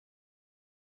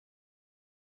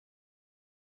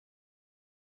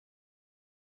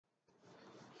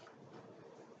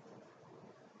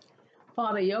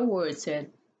Father, your word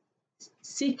said,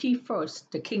 seek ye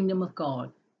first the kingdom of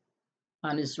God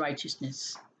and his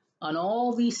righteousness, and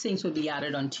all these things will be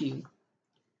added unto you.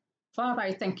 Father,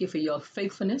 I thank you for your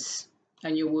faithfulness,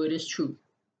 and your word is true.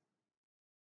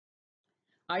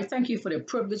 I thank you for the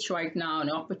privilege right now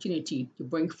and opportunity to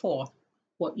bring forth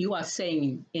what you are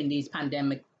saying in these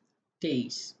pandemic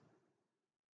days.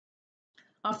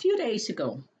 A few days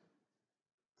ago,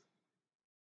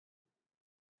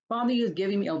 Father, you've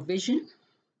given me a vision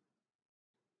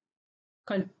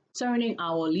concerning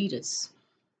our leaders.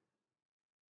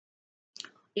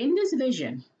 In this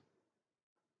vision,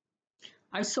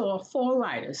 I saw 4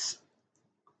 riders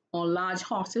on large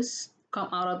horses come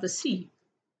out of the sea,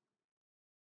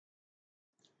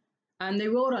 and they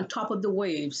rode on top of the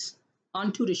waves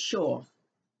onto the shore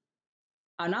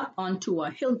and up onto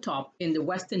a hilltop in the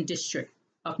Western District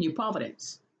of New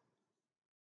Providence.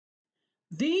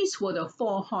 These were the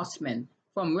 4 horsemen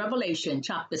from Revelation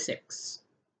chapter 6.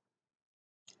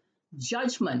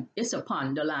 Judgment is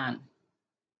upon the land.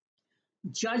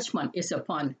 Judgment is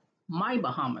upon my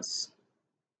Bahamas.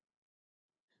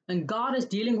 And God is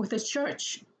dealing with his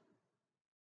church.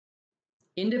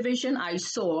 In the vision, I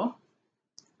saw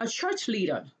a church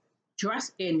leader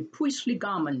dressed in priestly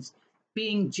garments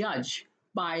being judged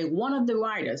by one of the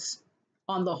riders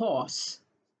on the horse.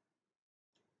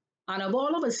 And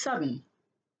all of a sudden,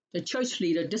 the church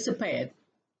leader disappeared,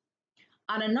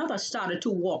 and another started to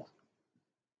walk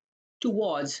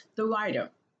towards the rider.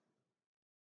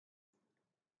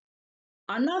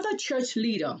 Another church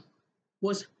leader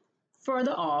was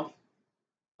further off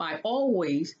by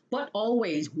always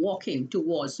walking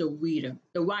towards the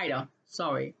rider,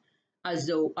 as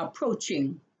though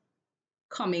approaching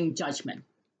coming judgment.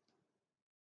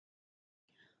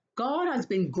 God has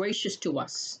been gracious to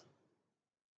us.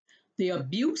 The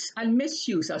abuse and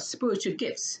misuse of spiritual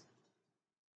gifts,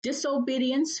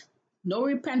 disobedience, no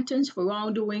repentance for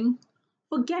wrongdoing,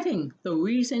 forgetting the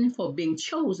reason for being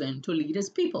chosen to lead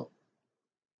his people,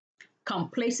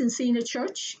 complacency in the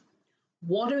church,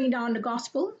 watering down the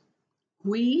gospel,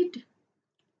 greed,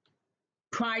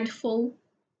 prideful,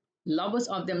 lovers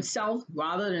of themselves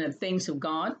rather than the things of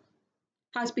God,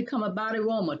 has become a bad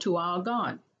aroma to our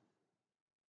God.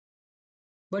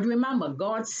 But remember,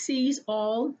 God sees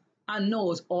all and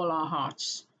knows all our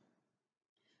hearts.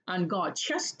 And God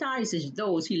chastises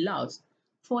those he loves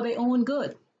for their own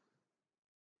good.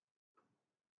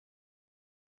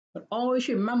 But always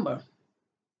remember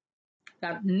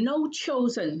that no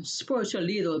chosen spiritual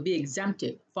leader will be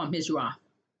exempted from his wrath,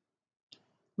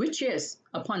 which is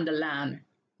upon the land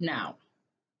now.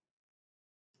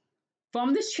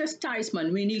 From this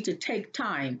chastisement, we need to take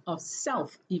time of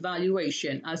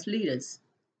self-evaluation as leaders,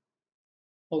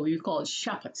 or we call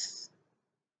shepherds.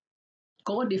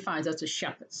 God defines us as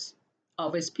shepherds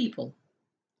of his people,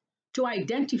 to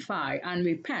identify and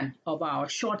repent of our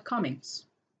shortcomings.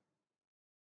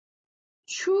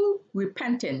 True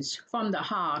repentance from the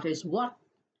heart is what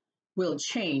will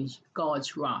change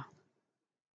God's wrath.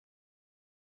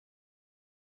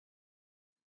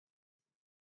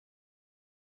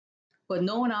 But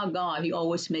knowing our God, he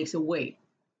always makes a way.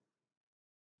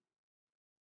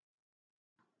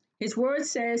 His word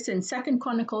says in 2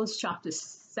 Chronicles chapter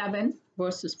 7,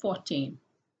 verses 14,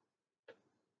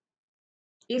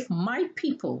 if my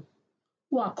people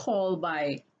who are called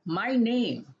by my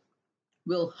name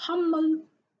will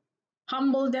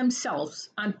humble themselves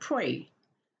and pray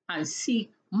and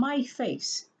seek my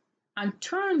face and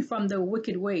turn from their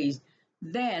wicked ways,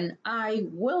 then I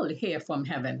will hear from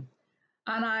heaven,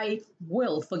 and I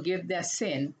will forgive their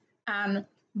sin and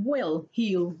will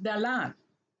heal their land.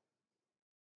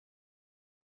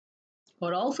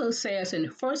 But also says in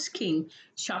 1 Kings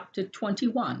chapter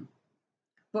 21,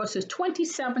 verses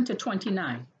 27 to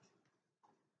 29,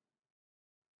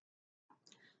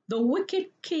 the wicked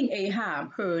King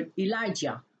Ahab heard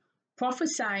Elijah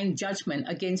prophesying judgment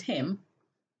against him,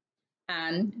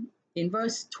 and in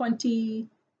verse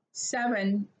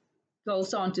 27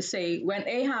 goes on to say, when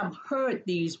Ahab heard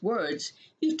these words,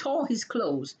 he tore his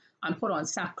clothes and put on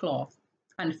sackcloth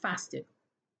and fasted.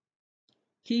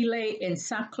 He lay in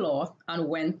sackcloth and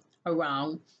went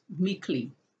around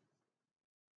meekly.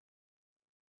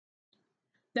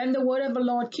 Then the word of the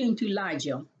Lord came to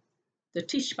Elijah, the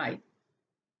Tishbite,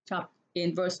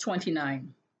 in verse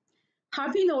 29.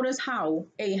 Have you noticed how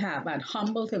Ahab had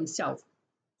humbled himself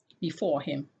before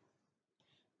him?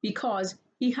 Because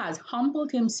he has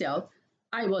humbled himself,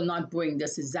 I will not bring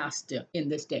this disaster in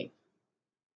this day.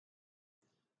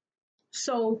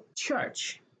 So,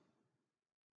 church,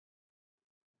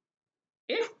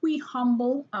 if we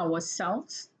humble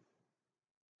ourselves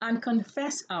and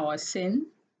confess our sin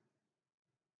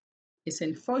It's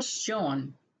in 1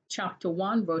 John chapter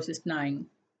 1, verses 9.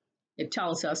 It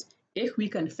tells us, if we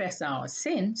confess our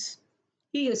sins,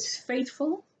 he is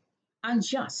faithful and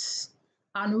just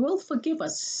and will forgive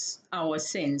us our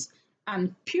sins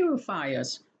and purify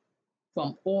us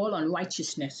from all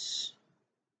unrighteousness.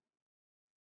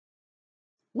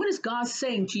 What is God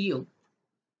saying to you?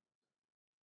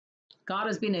 God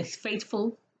has been a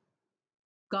faithful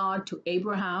God to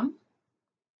Abraham.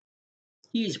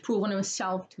 He has proven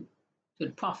himself to the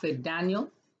prophet Daniel.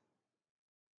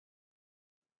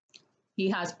 He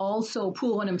has also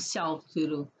proven himself to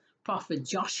the prophet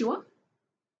Joshua.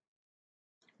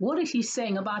 What is he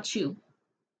saying about you?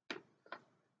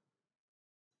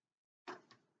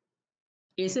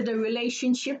 Is it a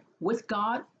relationship with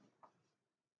God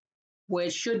where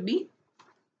it should be?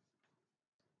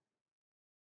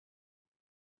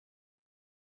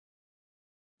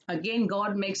 Again,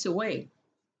 God makes a way.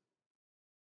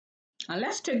 And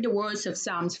let's take the words of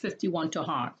Psalms 51 to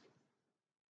heart.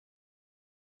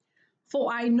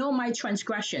 For I know my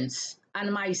transgressions,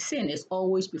 and my sin is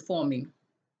always before me.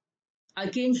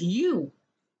 Against you,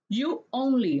 you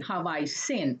only have I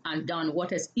sinned and done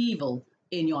what is evil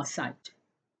in your sight.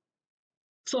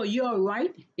 So you are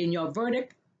right in your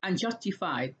verdict and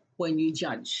justified when you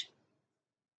judge.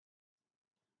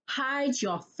 Hide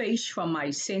your face from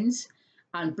my sins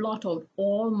and blot out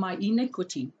all my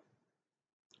iniquity.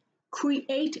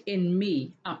 Create in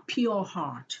me a pure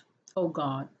heart, O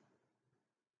God,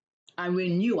 and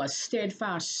renew a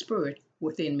steadfast spirit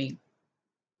within me.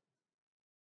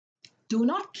 Do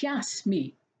not cast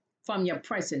me from your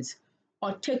presence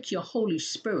or take your Holy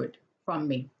Spirit from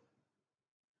me.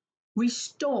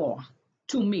 Restore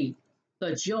to me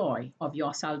the joy of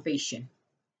your salvation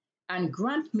and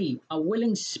grant me a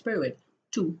willing spirit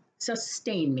to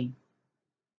sustain me.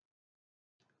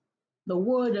 The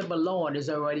word of the Lord is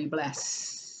already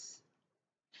blessed.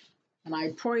 And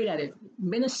I pray that it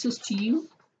ministers to you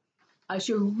as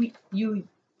you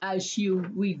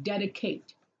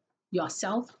rededicate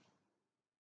yourself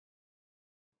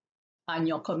and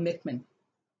your commitment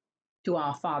to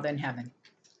our Father in heaven.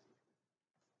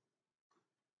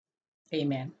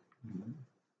 Amen.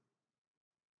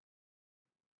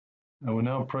 I will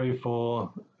now pray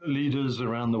for leaders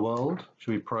around the world.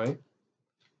 Shall we pray?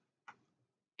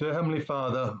 Dear Heavenly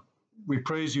Father, we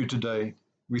praise you today.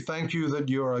 We thank you that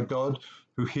you are a God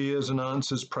who hears and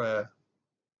answers prayer.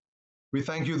 We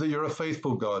thank you that you're a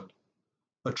faithful God,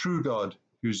 a true God,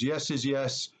 whose yes is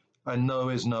yes and no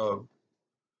is no.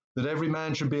 That every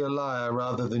man should be a liar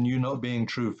rather than you not being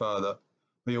true, Father,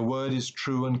 for your word is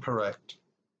true and correct.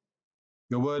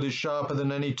 Your word is sharper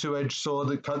than any two-edged sword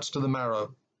that cuts to the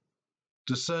marrow,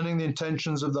 discerning the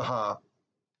intentions of the heart.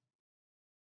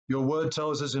 Your word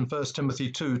tells us in 1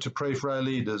 Timothy 2 to pray for our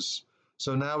leaders.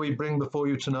 So now we bring before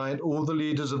you tonight all the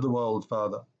leaders of the world,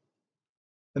 Father.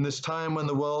 In this time when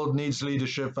the world needs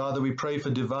leadership, Father, we pray for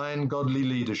divine, godly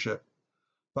leadership.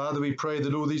 Father, we pray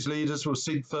that all these leaders will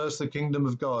seek first the kingdom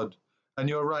of God and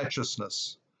your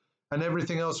righteousness, and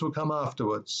everything else will come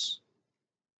afterwards.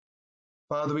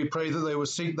 Father, we pray that they will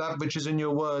seek that which is in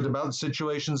your word about the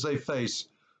situations they face,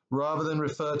 rather than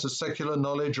refer to secular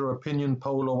knowledge or opinion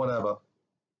poll or whatever.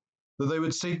 That they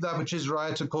would seek that which is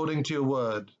right according to your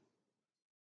word.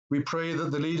 We pray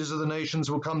that the leaders of the nations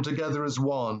will come together as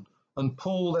one and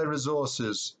pool their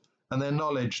resources and their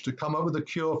knowledge to come up with a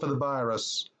cure for the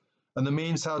virus and the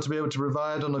means how to be able to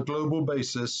provide on a global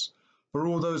basis for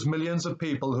all those millions of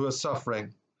people who are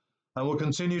suffering and will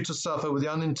continue to suffer with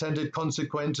the unintended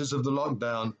consequences of the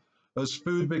lockdown as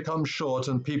food becomes short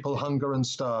and people hunger and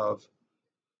starve.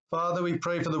 Father, we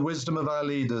pray for the wisdom of our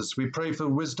leaders. We pray for the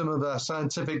wisdom of our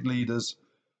scientific leaders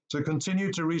to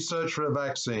continue to research for a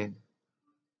vaccine.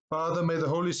 Father, may the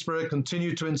Holy Spirit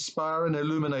continue to inspire and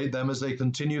illuminate them as they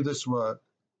continue this work.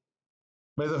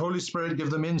 May the Holy Spirit give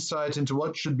them insight into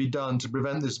what should be done to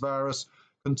prevent this virus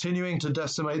continuing to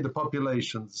decimate the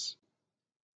populations.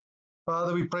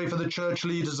 Father, we pray for the church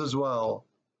leaders as well.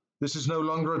 This is no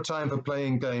longer a time for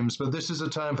playing games, but this is a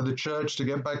time for the church to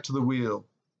get back to the wheel,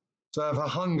 to have a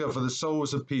hunger for the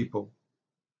souls of people,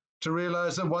 to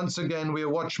realize that once again we are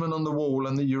watchmen on the wall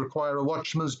and that you require a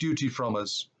watchman's duty from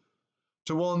us,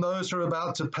 to warn those who are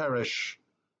about to perish.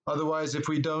 Otherwise, if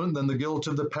we don't, then the guilt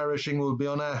of the perishing will be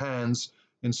on our hands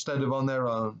instead of on their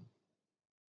own.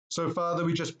 So, Father,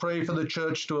 we just pray for the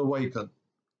church to awaken.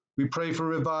 We pray for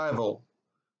revival.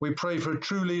 We pray for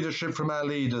true leadership from our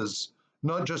leaders,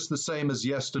 not just the same as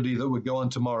yesterday that would go on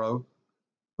tomorrow,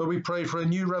 but we pray for a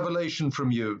new revelation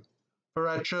from you, for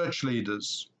our church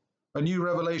leaders, a new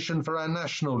revelation for our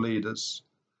national leaders,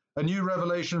 a new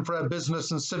revelation for our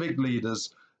business and civic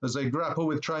leaders, as they grapple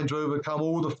with trying to overcome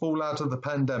all the fallout of the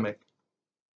pandemic.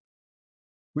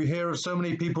 We hear of so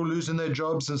many people losing their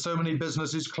jobs and so many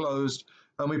businesses closed,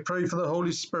 and we pray for the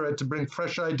Holy Spirit to bring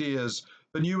fresh ideas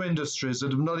for new industries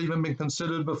that have not even been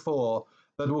considered before,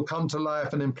 that will come to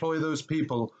life and employ those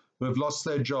people who have lost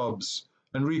their jobs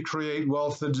and recreate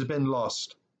wealth that has been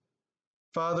lost.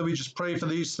 Father, we just pray for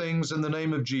these things in the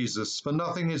name of Jesus, for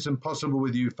nothing is impossible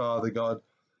with you, Father God.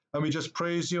 And we just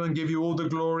praise you and give you all the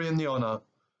glory and the honor.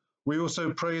 We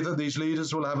also pray that these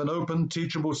leaders will have an open,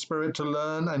 teachable spirit to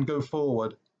learn and go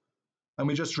forward. And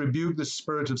we just rebuke the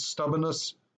spirit of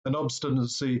stubbornness and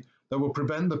obstinacy that will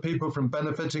prevent the people from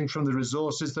benefiting from the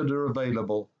resources that are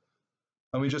available.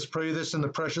 And we just pray this in the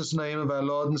precious name of our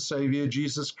Lord and Savior,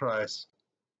 Jesus Christ.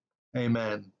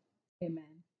 Amen. Amen.